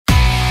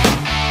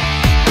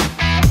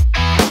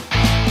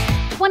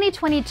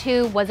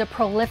2022 was a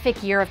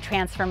prolific year of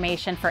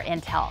transformation for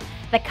Intel,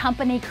 the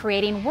company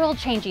creating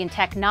world-changing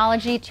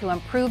technology to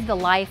improve the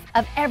life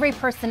of every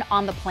person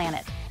on the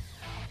planet.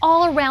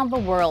 All around the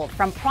world,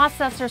 from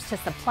processors to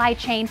supply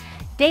chain,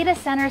 data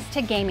centers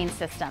to gaming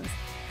systems.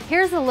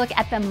 Here's a look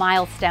at the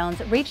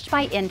milestones reached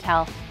by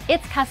Intel,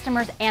 its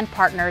customers and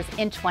partners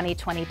in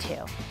 2022.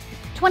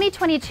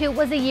 2022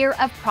 was a year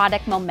of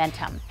product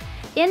momentum.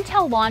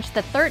 Intel launched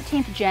the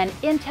 13th Gen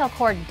Intel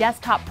Core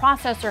desktop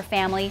processor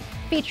family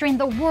featuring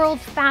the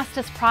world's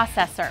fastest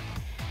processor.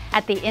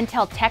 At the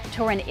Intel Tech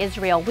Tour in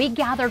Israel, we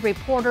gathered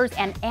reporters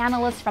and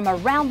analysts from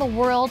around the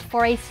world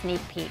for a sneak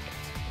peek.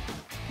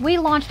 We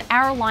launched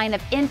our line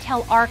of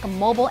Intel Arc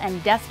mobile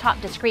and desktop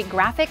discrete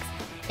graphics,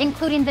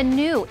 including the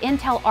new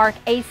Intel Arc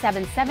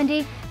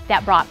A770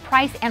 that brought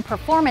price and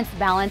performance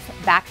balance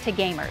back to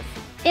gamers.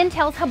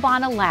 Intel's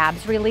Habana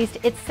Labs released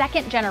its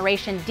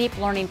second-generation deep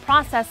learning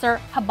processor,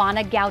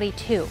 Habana Gaudi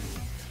 2.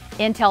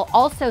 Intel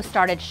also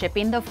started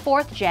shipping the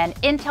 4th Gen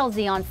Intel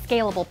Xeon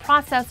scalable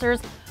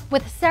processors,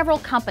 with several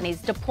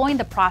companies deploying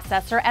the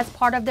processor as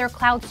part of their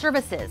cloud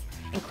services,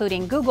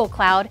 including Google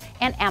Cloud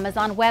and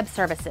Amazon Web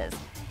Services.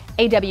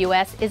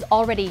 AWS is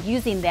already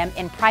using them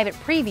in private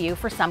preview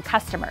for some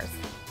customers.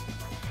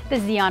 The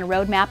Xeon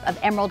roadmap of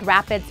Emerald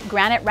Rapids,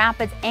 Granite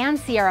Rapids, and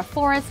Sierra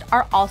Forest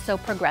are also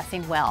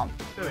progressing well.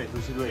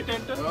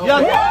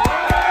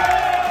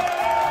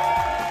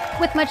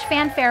 With much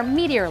fanfare,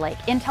 Meteor Lake,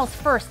 Intel's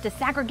first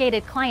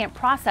disaggregated client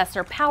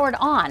processor, powered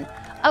on,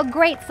 a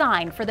great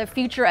sign for the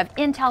future of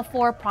Intel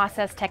 4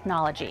 process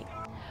technology.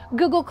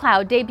 Google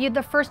Cloud debuted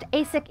the first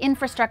ASIC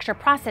infrastructure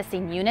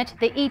processing unit,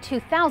 the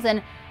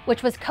E2000,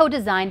 which was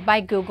co-designed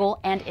by Google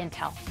and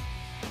Intel.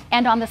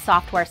 And on the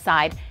software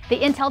side, the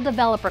Intel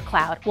Developer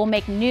Cloud will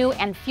make new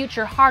and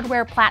future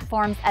hardware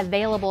platforms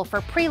available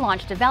for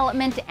pre-launch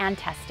development and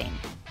testing.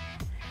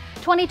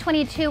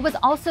 2022 was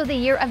also the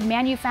year of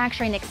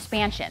manufacturing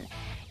expansion.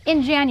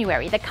 In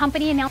January, the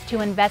company announced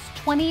to invest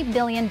 $20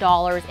 billion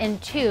in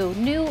 2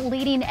 new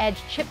leading-edge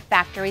chip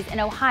factories in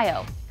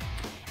Ohio.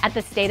 At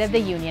the State of the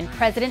Union,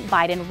 President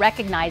Biden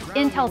recognized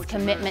Intel's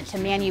commitment to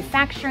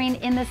manufacturing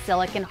in the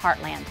Silicon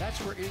Heartland.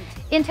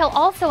 Intel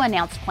also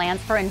announced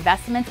plans for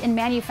investments in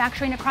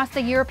manufacturing across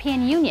the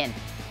European Union,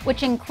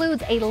 which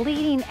includes a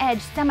leading-edge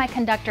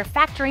semiconductor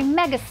factory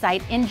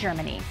megasite in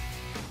Germany.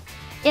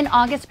 In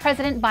August,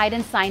 President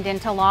Biden signed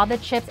into law the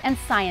CHIPS and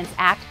Science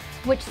Act,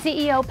 which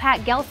CEO Pat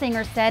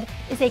Gelsinger said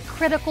is a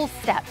critical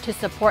step to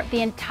support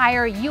the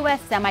entire U.S.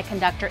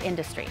 semiconductor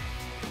industry.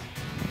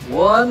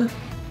 1,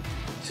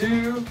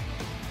 2,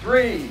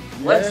 3,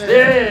 let's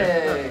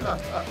dig!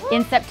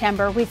 In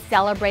September, we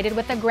celebrated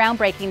with a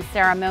groundbreaking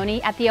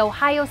ceremony at the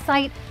Ohio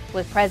site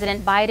with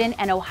President Biden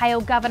and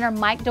Ohio Governor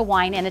Mike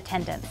DeWine in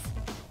attendance.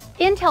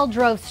 Intel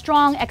drove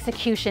strong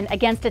execution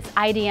against its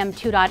IDM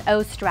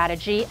 2.0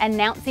 strategy,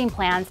 announcing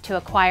plans to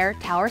acquire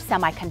Tower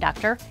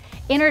Semiconductor,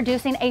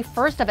 introducing a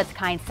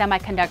first-of-its-kind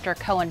semiconductor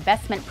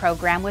co-investment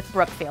program with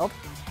Brookfield,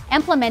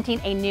 implementing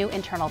a new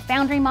internal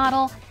foundry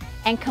model,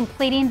 and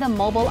completing the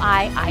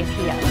Mobileye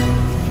IPO.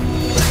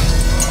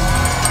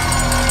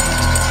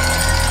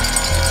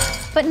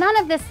 But none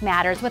of this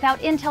matters without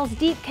Intel's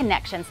deep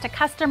connections to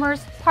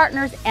customers,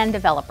 partners, and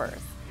developers.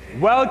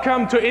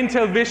 Welcome to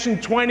Intel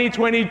Vision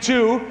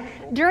 2022.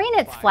 During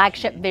its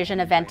flagship Vision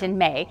event in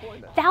May,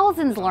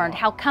 thousands learned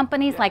how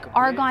companies like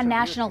Argonne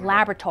National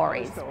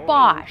Laboratories,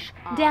 Bosch,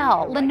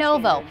 Dell,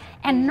 Lenovo,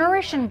 and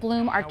Nourish and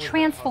Bloom are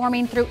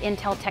transforming through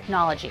Intel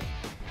technology.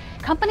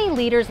 Company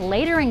leaders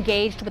later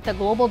engaged with the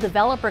global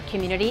developer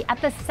community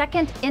at the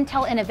second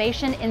Intel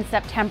Innovation in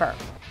September.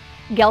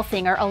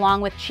 Gelsinger,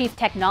 along with Chief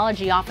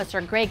Technology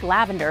Officer Greg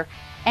Lavender,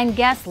 and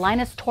guest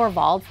Linus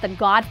Torvalds, the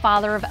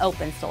godfather of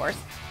open source,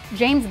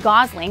 James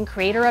Gosling,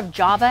 creator of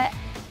Java,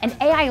 and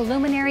AI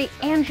luminary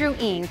Andrew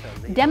Ng,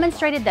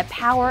 demonstrated the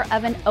power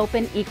of an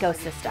open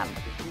ecosystem.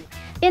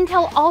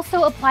 Intel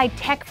also applied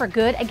tech for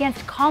good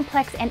against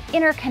complex and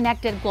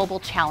interconnected global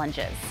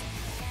challenges.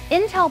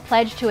 Intel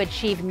pledged to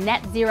achieve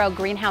net zero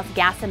greenhouse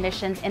gas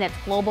emissions in its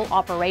global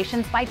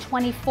operations by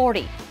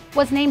 2040,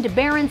 was named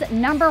Barron's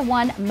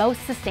 #1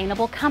 most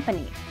sustainable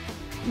company,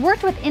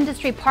 worked with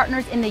industry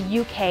partners in the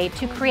UK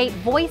to create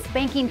voice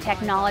banking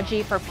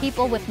technology for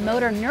people with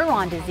motor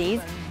neuron disease,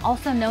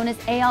 also known as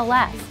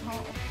ALS,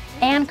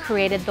 and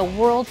created the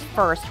world's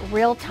first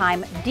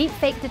real-time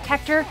deepfake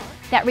detector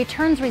that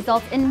returns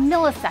results in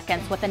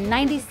milliseconds with a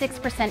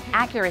 96%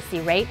 accuracy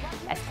rate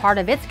as part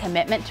of its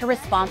commitment to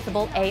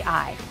responsible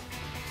AI.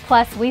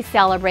 Plus, we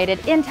celebrated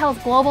Intel's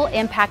global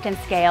impact and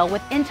scale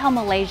with Intel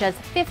Malaysia's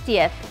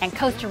 50th and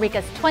Costa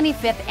Rica's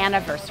 25th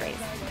anniversaries.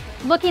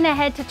 Looking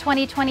ahead to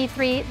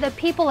 2023, the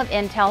people of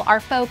Intel are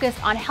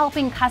focused on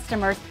helping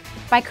customers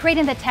by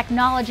creating the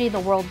technology the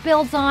world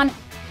builds on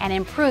and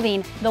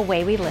improving the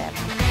way we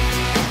live.